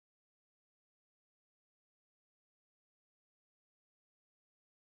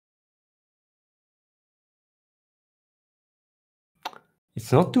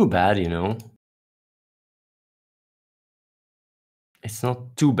It's not too bad, you know. It's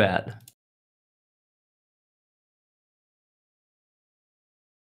not too bad.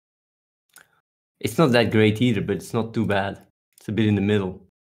 It's not that great either, but it's not too bad. It's a bit in the middle.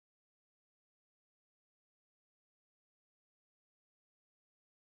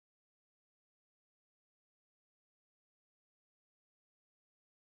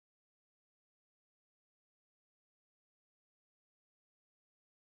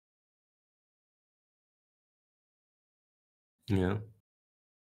 Yeah.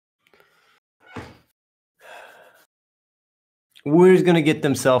 Who's gonna get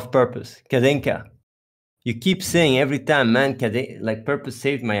themselves purpose? Cadenka. You keep saying every time, man, like purpose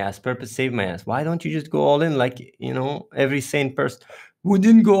saved my ass, purpose saved my ass. Why don't you just go all in like, you know, every sane person who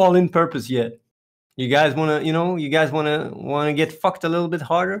didn't go all in purpose yet? You guys wanna, you know, you guys wanna get fucked a little bit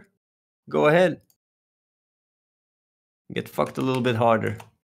harder? Go ahead. Get fucked a little bit harder.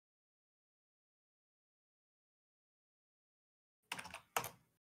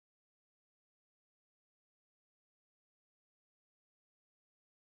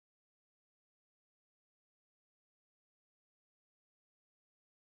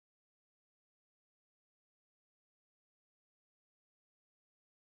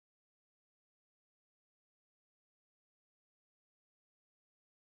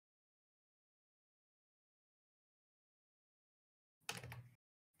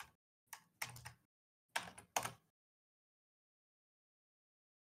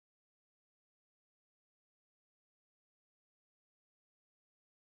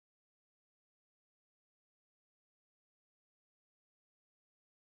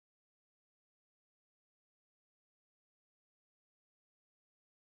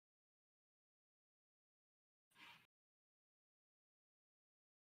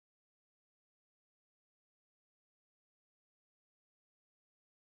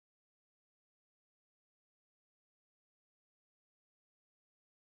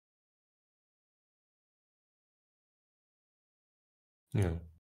 Yeah.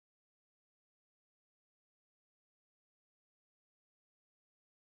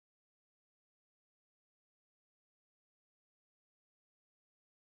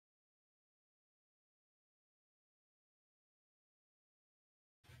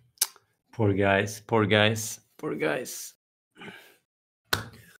 Poor guys, poor guys, poor guys.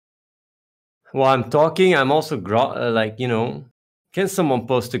 While I'm talking, I'm also like, you know, can someone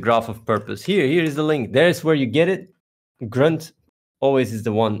post a graph of purpose? Here is the link. There's where you get it. Grunt always is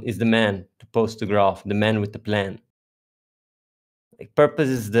the man to post the graph, the man with the plan. Like purpose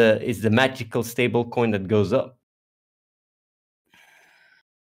is the magical stable coin that goes up.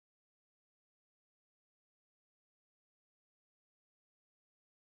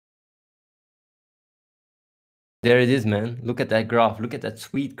 There it is, man. Look at that graph. Look at that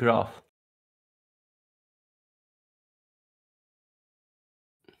sweet graph.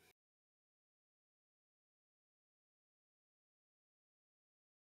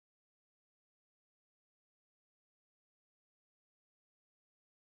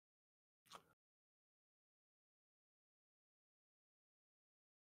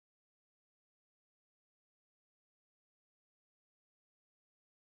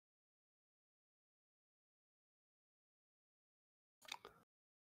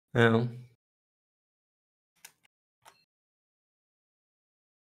 Yeah.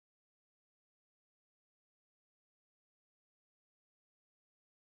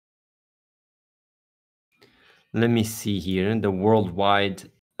 Let me see here the worldwide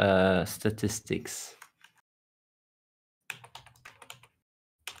statistics.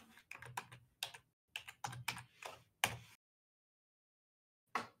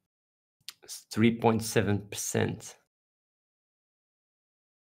 It's 3.7%.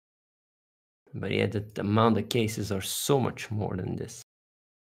 But yeah, the amount of cases are so much more than this.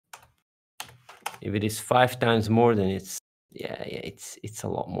 If it is 5 times more, then it's it's a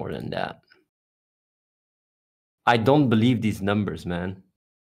lot more than that. I don't believe these numbers, man.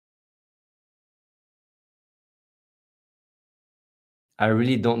 I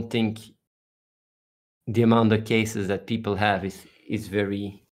really don't think the amount of cases that people have is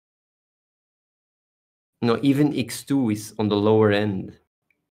very. No, even X2 is on the lower end.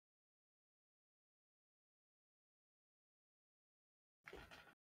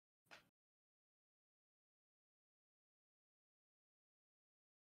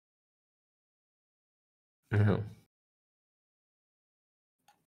 Uh-huh.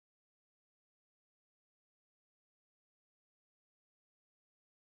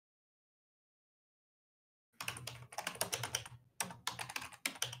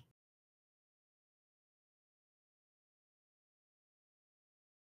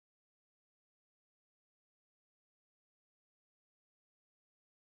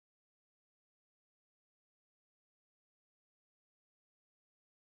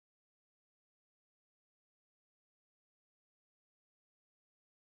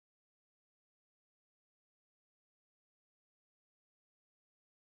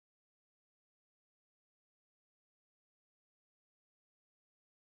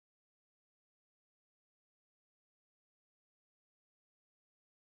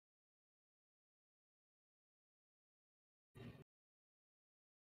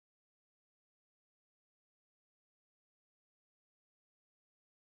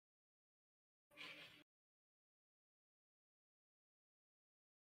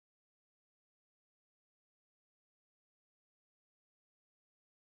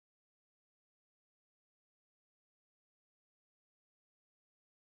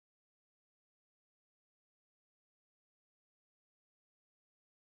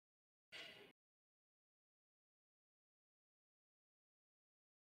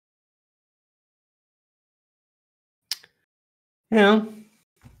 You know,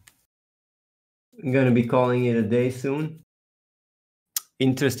 I'm gonna be calling it a day soon.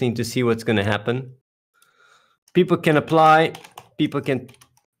 Interesting to see what's gonna happen. People can apply, people can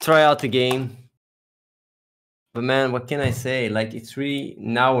try out the game. But man, what can I say? Like, it's really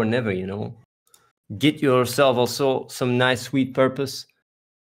now or never, you know. Get yourself also some nice sweet purpose.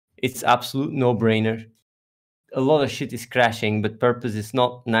 It's absolute no-brainer. A lot of shit is crashing, but purpose is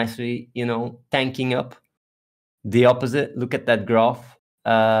not nicely, you know, tanking up. The opposite. Look at that graph.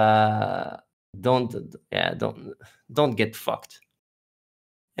 Don't get fucked.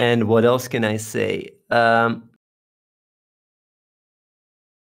 And what else can I say?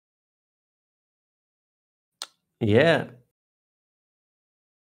 Yeah.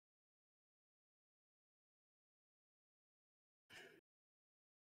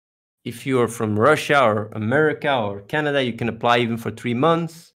 If you're from Russia or America or Canada, you can apply even for 3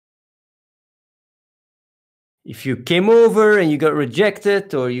 months. If you came over and you got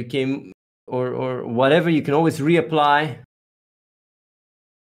rejected, or you came or whatever, you can always reapply.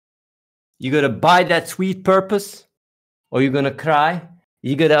 You gotta buy that sweet purpose, or you're gonna cry.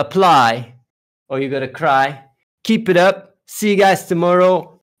 You gotta apply, or you're gonna cry. Keep it up. See you guys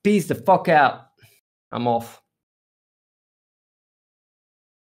tomorrow. Peace the fuck out. I'm off.